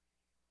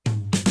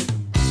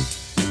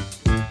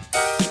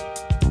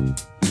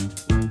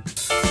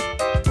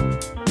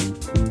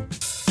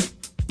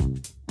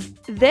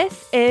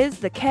This is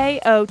the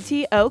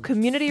KOTO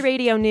Community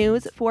Radio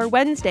News for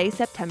Wednesday,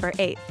 September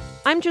 8th.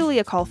 I'm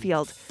Julia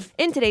Caulfield.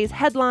 In today's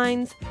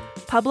headlines,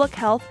 public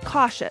health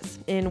cautious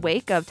in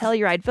wake of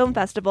Telluride Film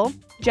Festival,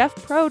 Jeff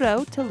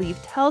Proto to leave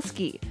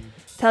Telski.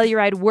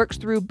 Telluride works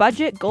through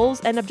budget,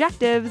 goals, and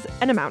objectives,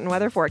 and a mountain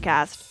weather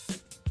forecast.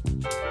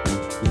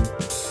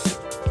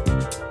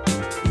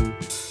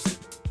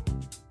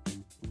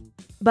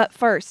 But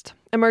first,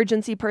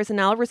 emergency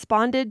personnel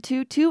responded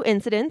to 2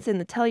 incidents in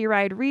the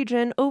Telluride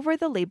region over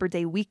the Labor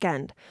Day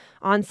weekend.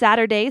 On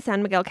Saturday,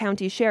 San Miguel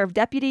County Sheriff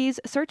deputies,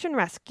 Search and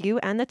Rescue,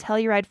 and the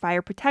Telluride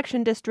Fire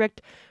Protection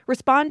District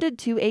responded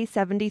to a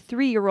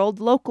 73-year-old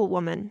local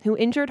woman who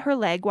injured her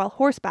leg while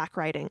horseback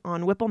riding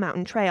on Whipple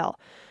Mountain Trail.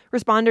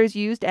 Responders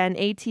used an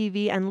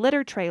ATV and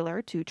litter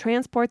trailer to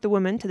transport the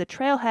woman to the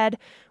trailhead,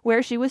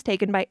 where she was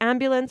taken by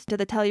ambulance to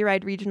the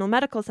Telluride Regional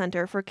Medical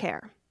Center for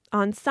care.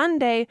 On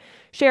Sunday,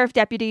 sheriff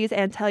deputies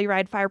and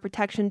Telluride Fire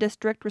Protection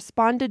District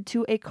responded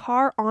to a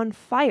car on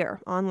fire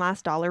on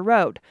Last Dollar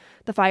Road.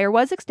 The fire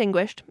was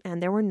extinguished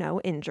and there were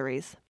no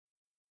injuries.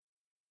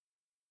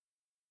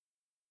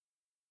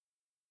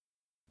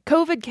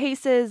 COVID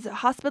cases,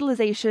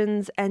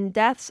 hospitalizations, and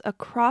deaths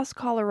across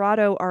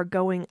Colorado are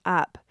going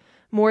up.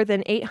 More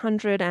than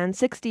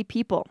 860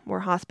 people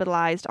were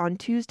hospitalized on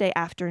Tuesday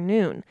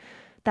afternoon.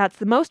 That's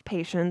the most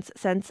patients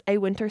since a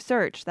winter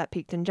surge that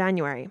peaked in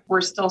January.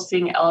 We're still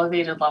seeing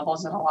elevated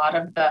levels in a lot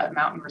of the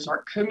mountain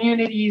resort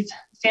communities.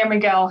 San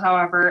Miguel,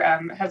 however,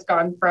 has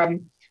gone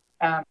from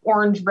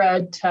orange,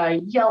 red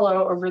to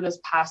yellow over this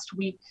past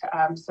week.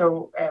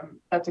 So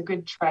that's a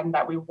good trend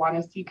that we want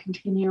to see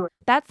continue.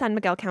 That's San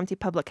Miguel County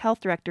Public Health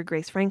Director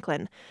Grace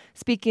Franklin,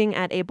 speaking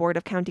at a Board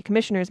of County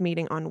Commissioners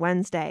meeting on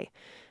Wednesday.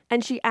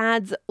 And she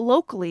adds,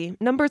 locally,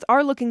 numbers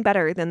are looking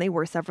better than they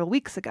were several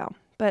weeks ago.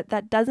 But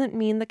that doesn't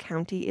mean the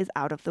county is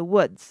out of the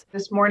woods.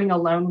 This morning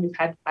alone, we've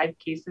had 5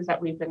 cases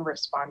that we've been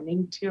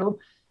responding to.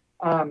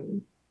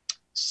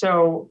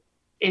 So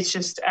it's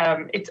just,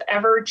 it's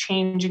ever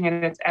changing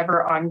and it's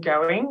ever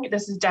ongoing.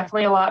 This is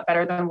definitely a lot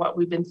better than what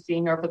we've been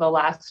seeing over the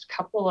last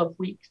couple of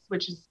weeks,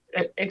 which is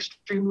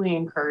extremely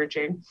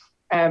encouraging.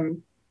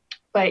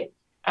 But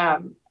I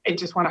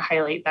just want to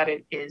highlight that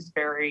it is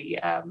very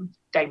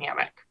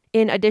dynamic.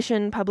 In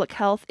addition, public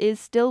health is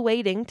still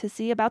waiting to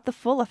see about the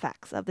full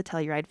effects of the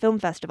Telluride Film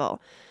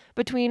Festival.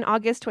 Between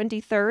August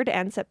 23rd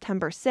and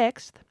September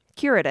 6th,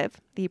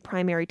 Curative, the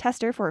primary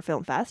tester for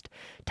Film Fest,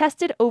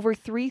 tested over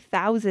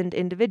 3,000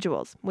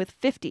 individuals, with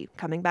 50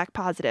 coming back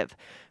positive.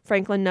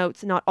 Franklin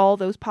notes not all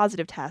those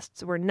positive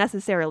tests were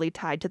necessarily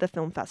tied to the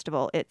film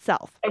festival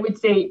itself. I would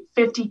say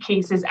 50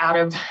 cases out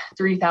of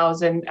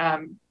 3,000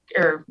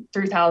 or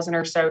 3,000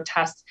 or so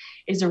tests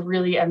is a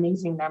really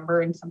amazing number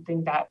and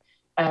something that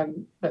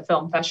the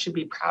Film Fest should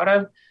be proud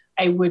of.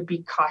 I would be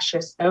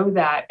cautious, though,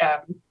 that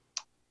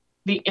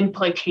the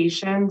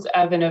implications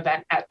of an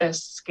event at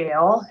this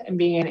scale and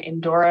being an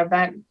indoor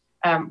event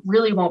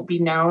really won't be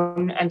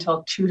known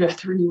until 2 to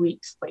 3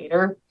 weeks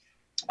later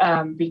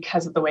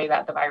because of the way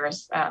that the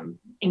virus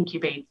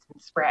incubates and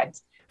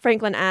spreads.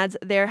 Franklin adds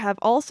there have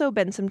also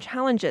been some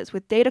challenges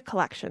with data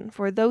collection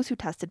for those who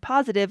tested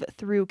positive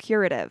through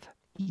Curative.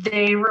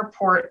 They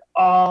report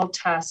all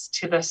tests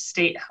to the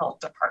state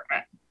health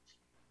department.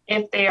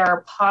 If they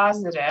are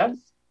positive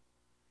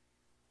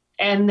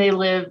and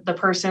the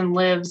person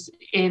lives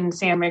in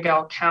San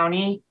Miguel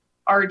County,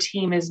 our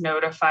team is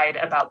notified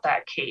about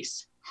that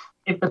case.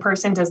 If the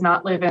person does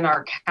not live in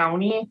our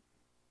county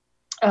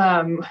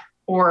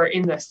or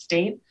in the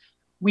state,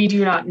 we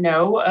do not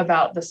know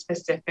about the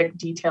specific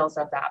details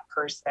of that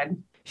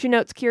person. She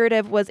notes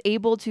Curative was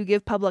able to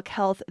give public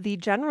health the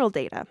general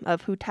data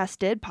of who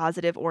tested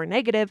positive or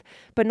negative,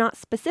 but not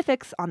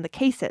specifics on the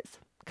cases.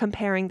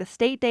 Comparing the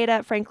state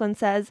data, Franklin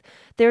says,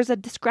 there's a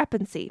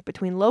discrepancy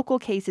between local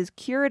cases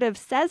Curative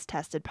says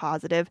tested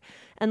positive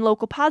and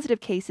local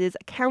positive cases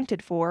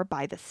accounted for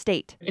by the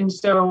state. And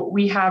so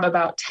we have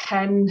about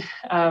 10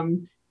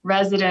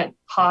 resident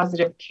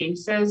positive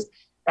cases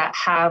that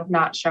have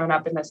not shown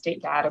up in the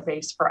state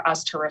database for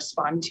us to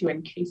respond to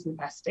and case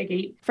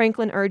investigate.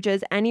 Franklin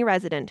urges any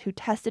resident who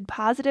tested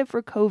positive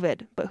for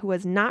COVID but who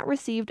has not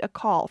received a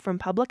call from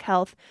public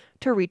health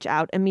to reach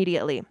out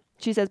immediately.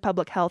 She says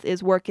public health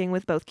is working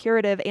with both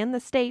Curative and the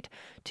state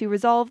to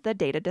resolve the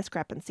data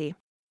discrepancy.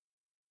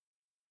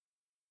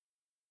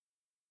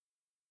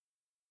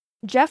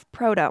 Jeff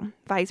Proto,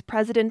 Vice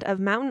President of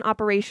Mountain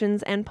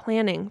Operations and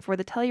Planning for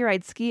the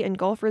Telluride Ski and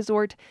Golf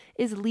Resort,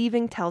 is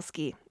leaving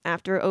Telski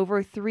after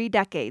over 3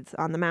 decades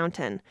on the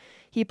mountain.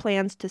 He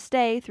plans to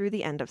stay through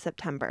the end of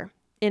September.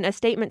 In a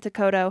statement to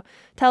KOTO,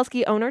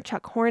 Telski owner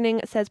Chuck Horning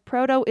says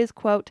Proto is,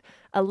 quote,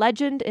 a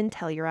legend in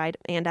Telluride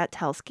and at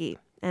Telski,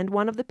 and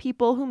one of the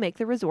people who make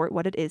the resort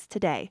what it is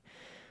today.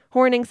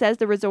 Horning says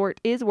the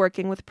resort is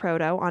working with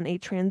Proto on a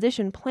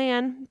transition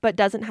plan, but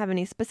doesn't have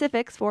any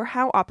specifics for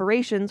how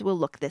operations will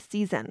look this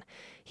season.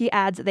 He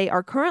adds they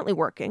are currently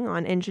working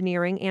on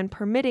engineering and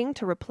permitting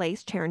to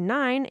replace Chair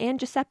 9 and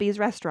Giuseppe's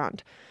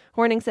restaurant.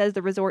 Horning says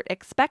the resort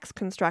expects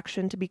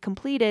construction to be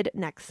completed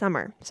next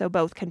summer, so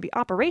both can be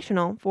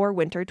operational for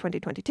winter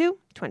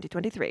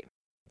 2022-2023.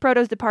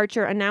 Proto's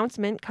departure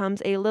announcement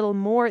comes a little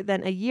more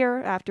than a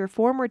year after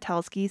former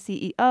Telski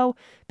CEO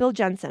Bill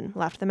Jensen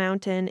left the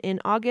mountain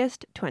in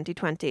August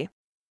 2020.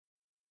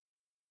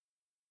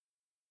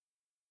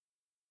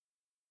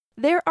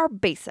 There are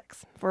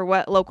basics for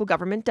what local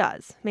government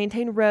does: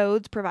 maintain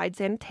roads, provide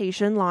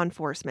sanitation, law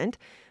enforcement.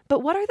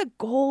 But what are the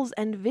goals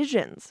and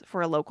visions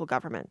for a local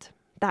government?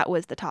 That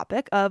was the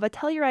topic of a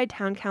Telluride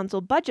Town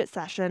Council budget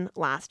session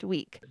last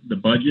week. The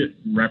budget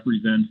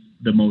represents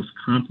the most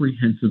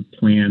comprehensive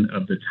plan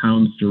of the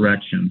town's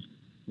directions.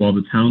 While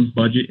the town's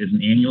budget is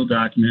an annual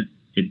document,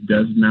 it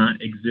does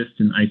not exist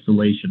in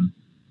isolation.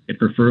 It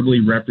preferably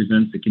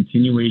represents a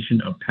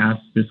continuation of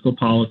past fiscal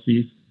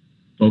policies,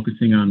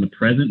 focusing on the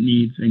present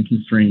needs and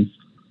constraints,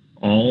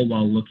 all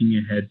while looking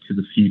ahead to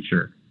the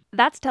future.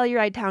 That's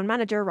Telluride Town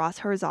Manager Ross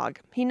Herzog.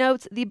 He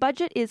notes the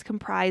budget is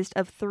comprised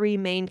of three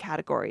main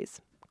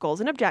categories: goals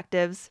and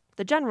objectives,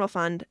 the general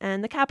fund,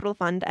 and the capital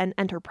fund and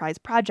enterprise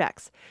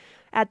projects.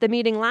 At the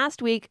meeting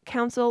last week,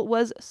 Council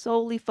was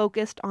solely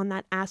focused on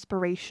that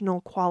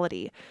aspirational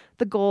quality,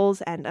 the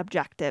goals and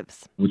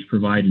objectives, which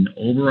provide an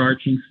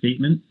overarching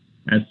statement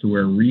as to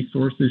where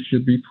resources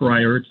should be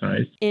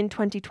prioritized. In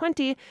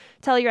 2020,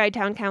 Telluride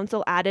Town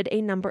Council added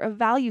a number of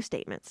value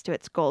statements to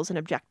its goals and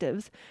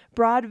objectives,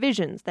 broad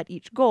visions that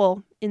each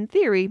goal, in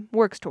theory,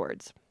 works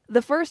towards.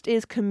 The first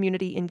is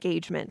community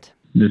engagement.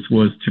 This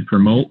was to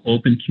promote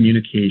open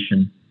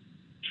communication,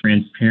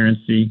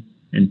 transparency,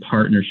 and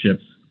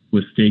partnerships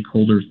with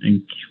stakeholders,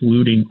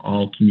 including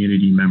all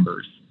community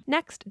members.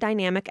 Next,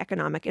 dynamic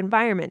economic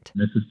environment.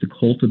 This is to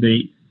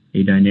cultivate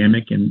a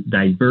dynamic and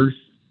diverse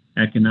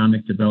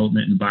economic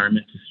development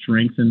environment to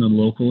strengthen the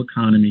local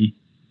economy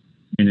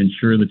and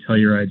ensure the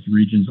Telluride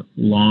region's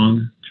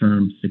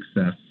long-term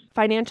success.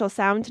 Financial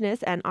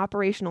soundness and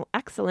operational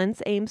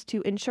excellence aims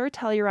to ensure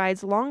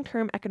Telluride's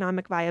long-term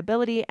economic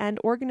viability and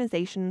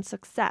organization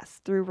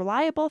success through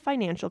reliable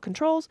financial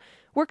controls,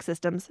 work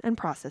systems, and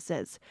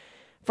processes.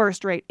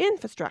 First-rate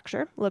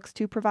infrastructure looks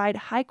to provide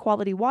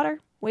high-quality water,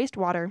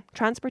 wastewater,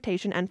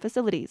 transportation, and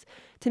facilities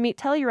to meet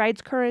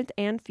Telluride's current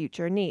and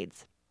future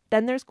needs.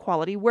 Then there's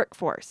quality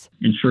workforce.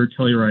 Ensure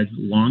Telluride's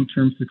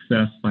long-term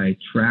success by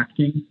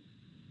attracting,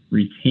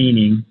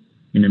 retaining,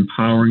 and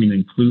empowering an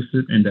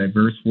inclusive and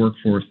diverse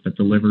workforce that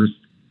delivers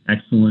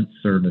excellent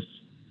service.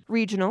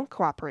 Regional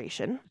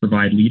cooperation.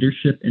 Provide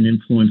leadership and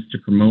influence to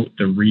promote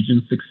the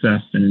region's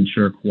success and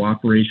ensure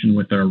cooperation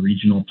with our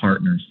regional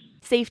partners.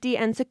 Safety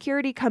and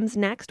security comes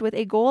next, with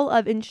a goal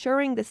of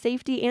ensuring the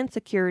safety and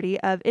security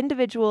of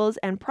individuals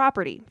and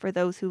property for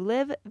those who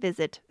live,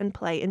 visit, and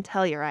play in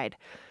Telluride.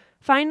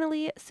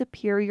 Finally,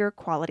 superior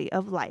quality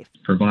of life.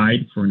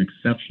 Provide for an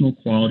exceptional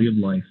quality of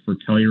life for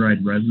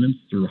Telluride residents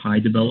through high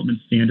development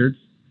standards,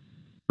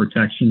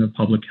 protection of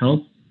public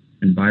health,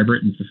 and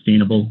vibrant and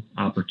sustainable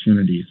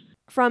opportunities.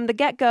 From the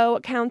get-go,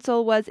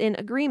 Council was in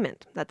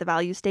agreement that the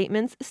value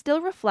statements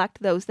still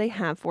reflect those they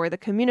have for the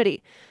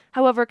community.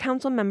 However,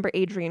 Council member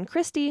Adrian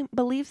Christie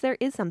believes there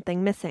is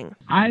something missing.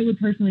 I would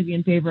personally be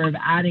in favor of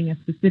adding a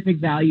specific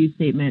value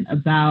statement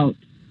about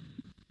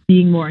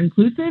being more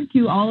inclusive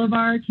to all of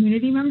our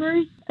community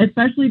members,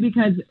 especially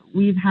because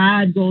we've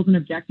had goals and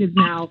objectives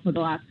now for the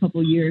last couple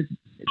of years,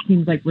 it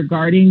seems like,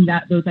 regarding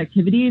those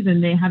activities,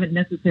 and they haven't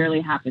necessarily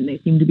happened. They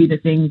seem to be the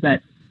things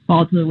that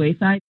fall to the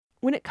wayside.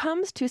 When it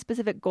comes to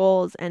specific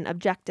goals and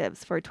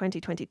objectives for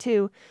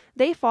 2022,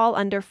 they fall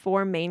under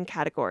four main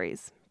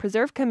categories: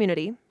 preserve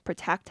community,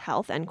 protect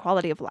health and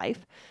quality of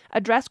life,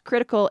 address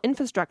critical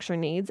infrastructure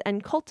needs,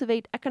 and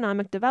cultivate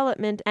economic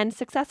development and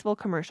successful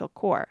commercial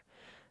core.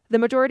 The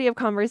majority of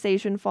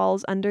conversation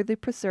falls under the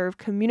preserve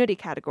community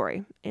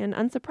category, and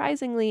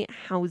unsurprisingly,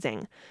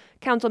 housing.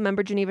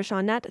 Councilmember Geneva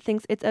Shawnette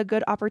thinks it's a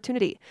good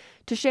opportunity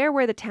to share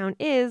where the town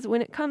is when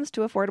it comes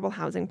to affordable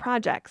housing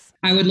projects.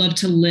 I would love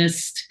to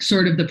list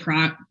sort of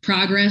the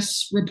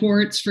progress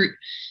reports for,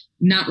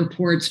 not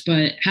reports,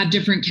 but have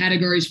different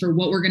categories for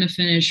what we're going to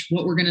finish,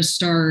 what we're going to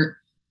start,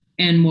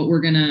 and what we're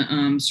going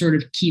to sort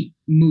of keep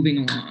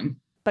moving along.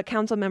 But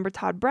Councilmember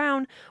Todd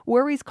Brown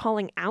worries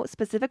calling out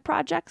specific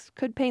projects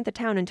could paint the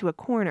town into a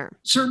corner.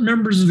 Certain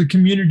members of the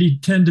community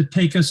tend to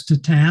take us to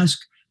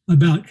task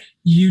about,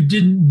 you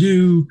didn't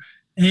do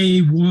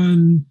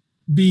A1,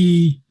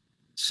 B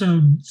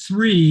sub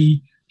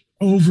 3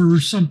 over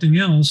something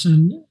else.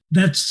 And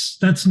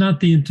that's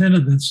not the intent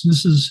of this.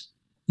 This is,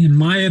 in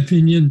my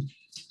opinion,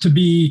 to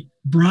be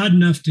broad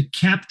enough to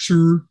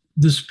capture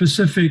the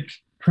specific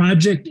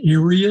project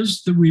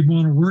areas that we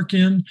want to work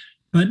in,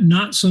 but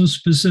not so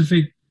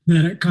specific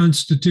that it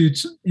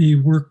constitutes a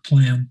work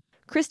plan.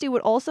 Christy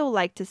would also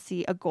like to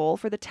see a goal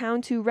for the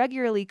town to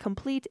regularly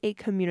complete a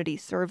community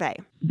survey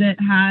that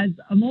has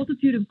a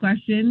multitude of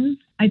questions.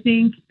 I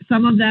think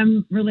some of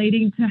them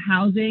relating to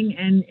housing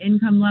and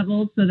income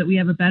levels so that we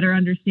have a better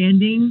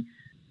understanding.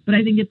 But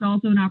I think it's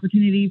also an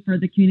opportunity for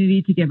the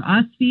community to give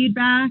us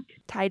feedback.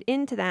 Tied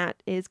into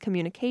that is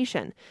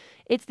communication.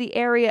 It's the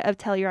area of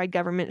Telluride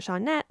government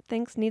Shawnette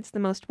thinks needs the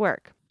most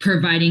work.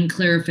 Providing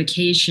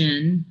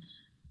clarification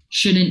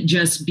shouldn't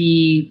just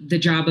be the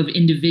job of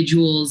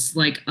individuals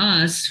like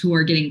us who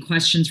are getting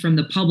questions from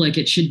the public.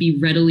 It should be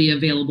readily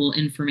available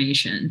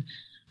information.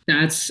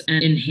 That's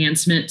an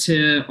enhancement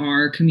to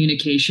our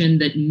communication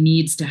that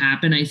needs to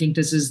happen. I think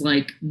this is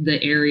like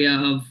the area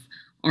of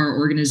our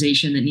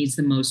organization that needs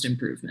the most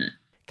improvement.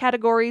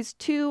 Categories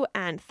 2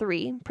 and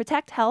 3,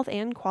 protect health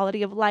and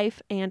quality of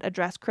life and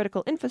address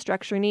critical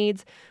infrastructure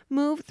needs,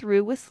 move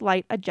through with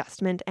slight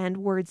adjustment and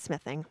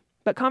wordsmithing.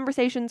 But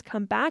conversations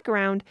come back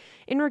around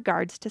in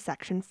regards to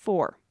Section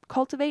 4,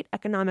 cultivate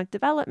economic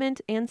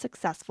development and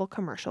successful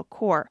commercial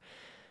core.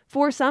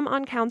 For some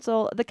on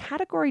council, the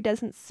category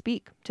doesn't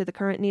speak to the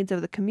current needs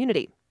of the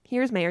community.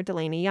 Here's Mayor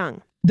Delaney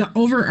Young. The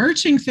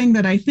overarching thing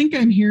that I think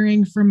I'm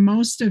hearing from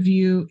most of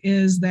you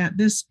is that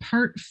this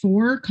Part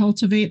 4,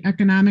 cultivate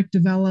economic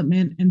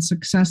development and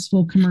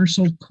successful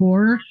commercial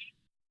core,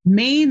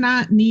 may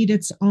not need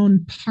its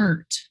own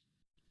part.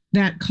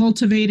 That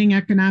cultivating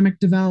economic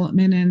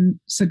development and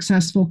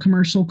successful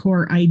commercial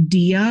core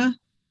idea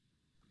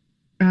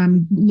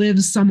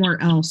lives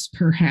somewhere else,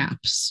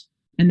 perhaps.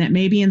 And that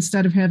maybe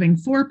instead of having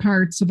 4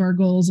 parts of our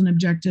goals and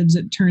objectives,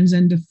 it turns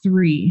into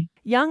 3.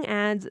 Young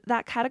adds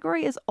that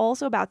category is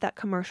also about that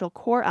commercial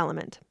core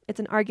element. It's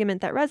an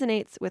argument that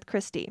resonates with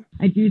Christy.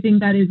 I do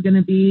think that is going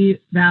to be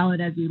valid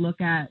as we look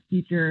at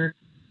future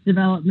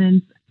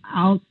developments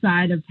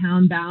outside of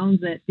town bounds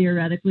that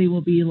theoretically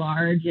will be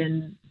large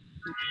and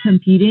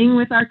competing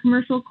with our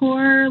commercial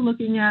core,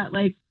 looking at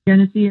like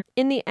Genesee.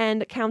 In the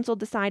end, council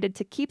decided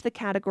to keep the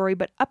category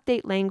but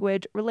update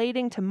language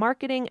relating to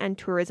marketing and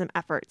tourism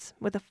efforts,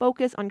 with a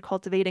focus on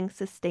cultivating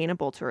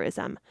sustainable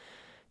tourism.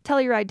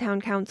 Telluride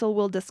Town Council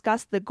will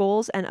discuss the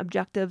goals and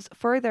objectives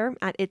further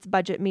at its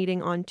budget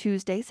meeting on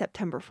Tuesday,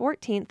 September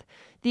 14th.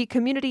 The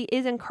community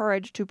is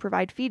encouraged to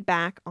provide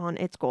feedback on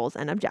its goals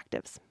and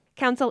objectives.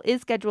 Council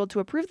is scheduled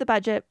to approve the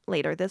budget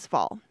later this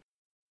fall.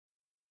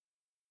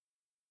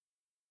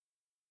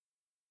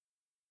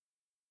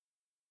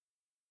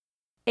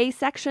 A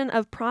section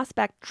of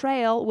Prospect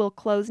Trail will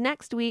close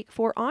next week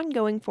for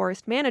ongoing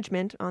forest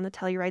management on the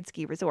Telluride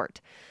Ski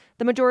Resort.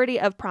 The majority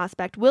of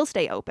Prospect will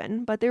stay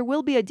open, but there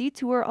will be a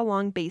detour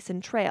along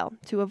Basin Trail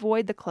to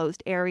avoid the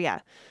closed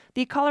area.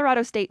 The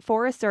Colorado State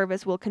Forest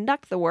Service will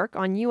conduct the work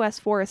on U.S.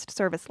 Forest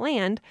Service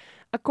land.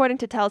 According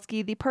to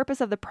Telsky, the purpose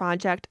of the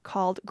project,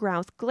 called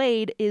Grouse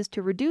Glade, is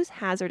to reduce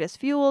hazardous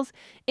fuels,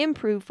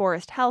 improve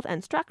forest health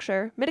and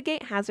structure,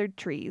 mitigate hazard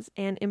trees,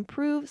 and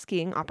improve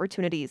skiing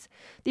opportunities.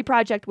 The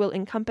project will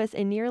encompass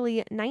a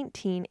nearly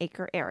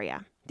 19-acre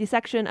area. The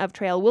section of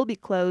trail will be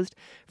closed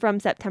from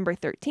September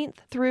 13th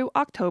through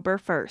October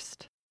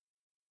 1st.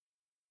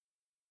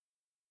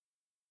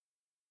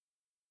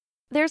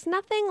 There's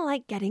nothing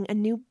like getting a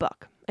new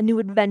book, a new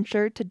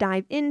adventure to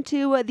dive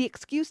into, the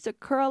excuse to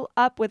curl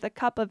up with a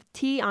cup of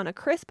tea on a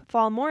crisp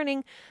fall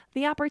morning,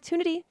 the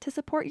opportunity to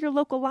support your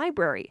local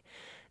library.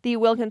 The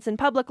Wilkinson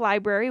Public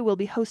Library will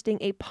be hosting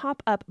a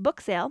pop-up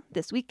book sale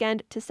this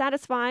weekend to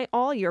satisfy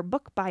all your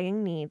book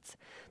buying needs.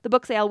 The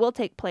book sale will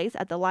take place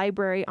at the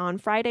library on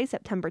Friday,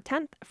 September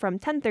 10th from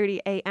 10:30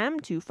 a.m.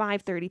 to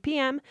 5:30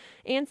 p.m.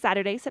 and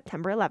Saturday,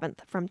 September 11th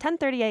from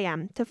 10:30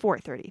 a.m. to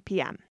 4:30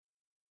 p.m.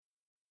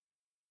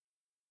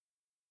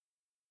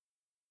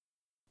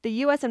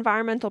 The U.S.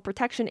 Environmental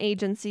Protection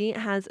Agency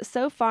has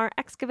so far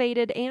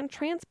excavated and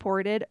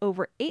transported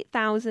over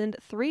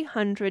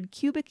 8,300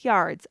 cubic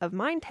yards of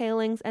mine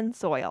tailings and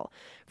soil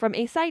from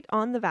a site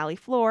on the valley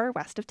floor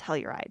west of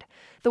Telluride.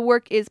 The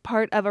work is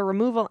part of a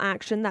removal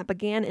action that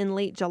began in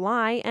late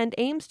July and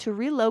aims to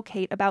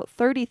relocate about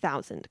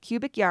 30,000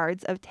 cubic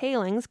yards of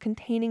tailings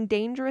containing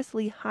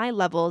dangerously high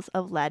levels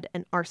of lead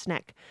and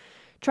arsenic.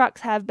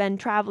 Trucks have been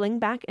traveling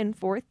back and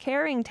forth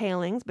carrying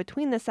tailings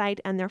between the site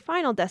and their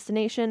final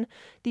destination,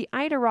 the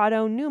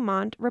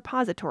Idorado-Newmont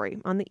Repository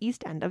on the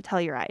east end of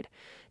Telluride.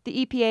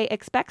 The EPA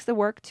expects the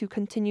work to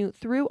continue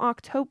through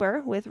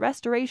October, with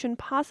restoration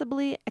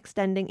possibly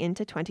extending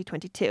into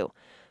 2022.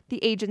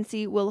 The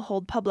agency will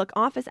hold public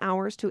office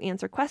hours to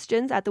answer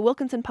questions at the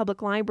Wilkinson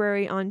Public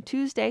Library on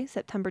Tuesday,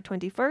 September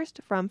 21st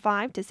from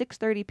 5 to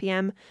 6:30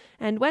 p.m.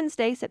 and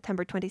Wednesday,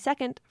 September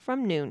 22nd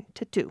from noon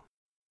to 2.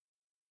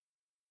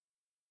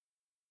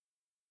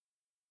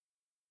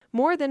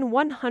 More than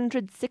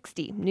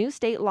 160 new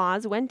state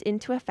laws went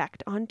into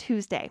effect on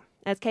Tuesday.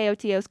 As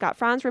KOTO Scott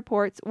Franz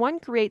reports, one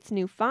creates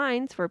new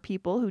fines for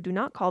people who do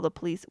not call the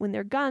police when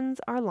their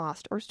guns are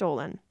lost or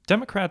stolen.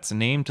 Democrats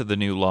named the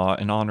new law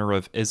in honor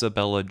of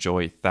Isabella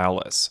Joy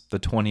Thallis. The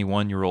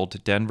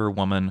 21-year-old Denver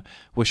woman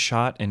was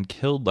shot and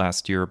killed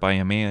last year by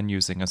a man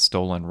using a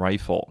stolen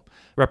rifle.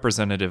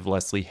 Representative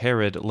Leslie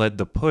Herod led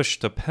the push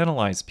to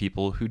penalize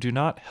people who do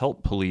not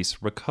help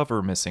police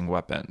recover missing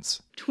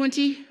weapons.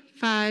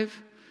 $25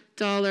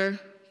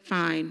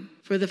 fine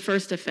for the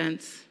first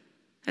offense.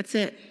 That's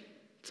it.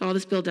 That's all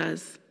this bill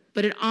does.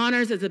 But it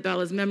honors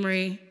Isabella's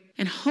memory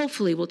and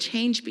hopefully will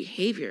change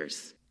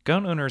behaviors.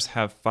 Gun owners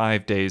have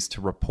 5 days to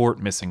report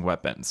missing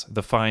weapons.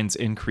 The fines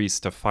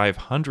increased to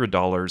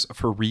 $500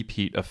 for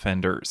repeat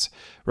offenders.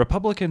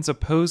 Republicans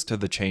opposed to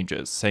the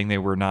changes, saying they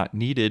were not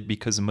needed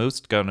because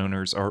most gun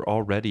owners are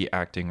already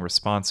acting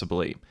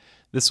responsibly.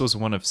 This was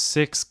one of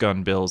 6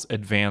 gun bills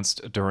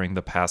advanced during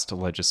the past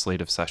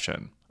legislative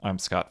session. I'm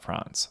Scott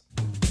Franz.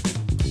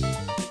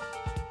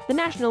 The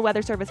National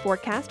Weather Service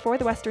forecast for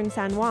the western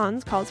San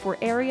Juans calls for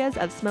areas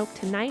of smoke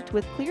tonight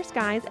with clear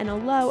skies and a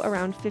low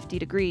around 50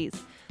 degrees.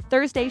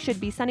 Thursday should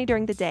be sunny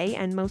during the day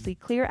and mostly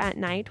clear at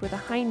night with a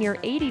high near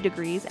 80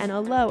 degrees and a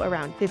low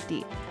around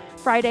 50.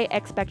 Friday,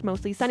 expect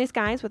mostly sunny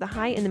skies with a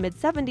high in the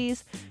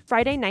mid-70s.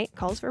 Friday night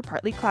calls for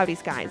partly cloudy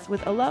skies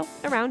with a low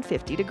around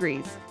 50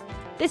 degrees.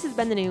 This has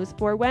been the news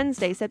for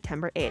Wednesday,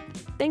 September 8th.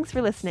 Thanks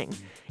for listening.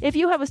 If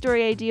you have a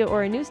story idea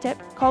or a news tip,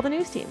 call the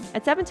news team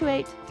at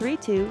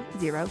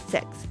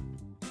 728-3206.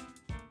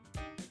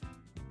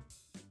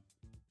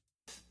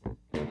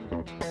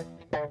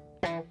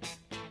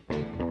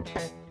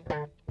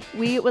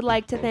 We would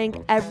like to thank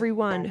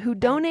everyone who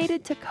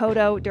donated to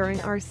KOTO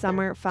during our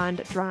summer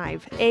fund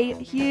drive. A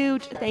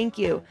huge thank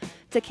you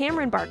to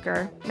Cameron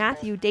Barker,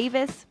 Matthew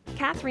Davis,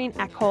 Catherine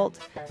Eckholt,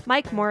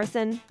 Mike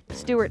Morrison,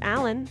 Stuart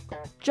Allen,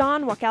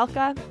 John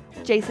Wakelka,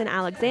 Jason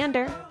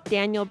Alexander,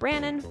 Daniel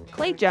Brannon,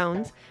 Clay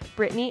Jones,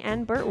 Brittany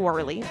and Bert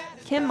Worley,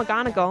 Kim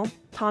McGonigal,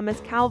 Thomas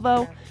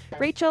Calvo,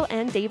 Rachel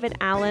and David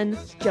Allen,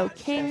 Joe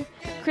King,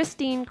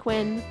 Christine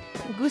Quinn,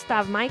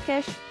 Gustav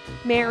Maikish,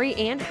 Mary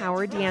and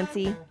Howard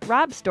Yancey,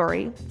 Rob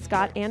Story,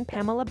 Scott and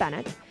Pamela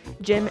Bennett,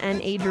 Jim and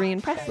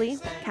Adrian Presley,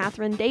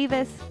 Catherine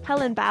Davis,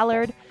 Helen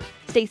Ballard,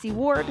 Stacy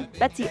Ward,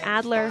 Betsy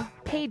Adler,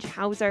 Paige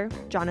Hauser,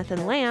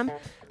 Jonathan Lamb,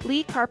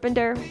 Lee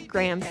Carpenter,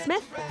 Graham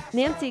Smith,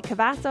 Nancy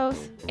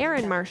Cavazos,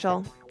 Aaron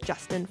Marshall,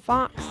 Justin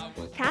Fox,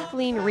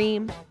 Kathleen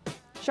Ream,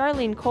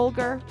 Charlene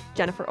Colger,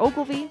 Jennifer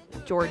Ogilvie,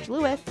 George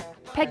Lewis,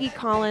 Peggy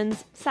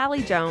Collins,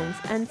 Sally Jones,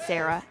 and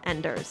Sarah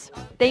Enders.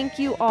 Thank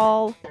you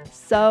all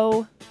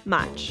so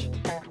much.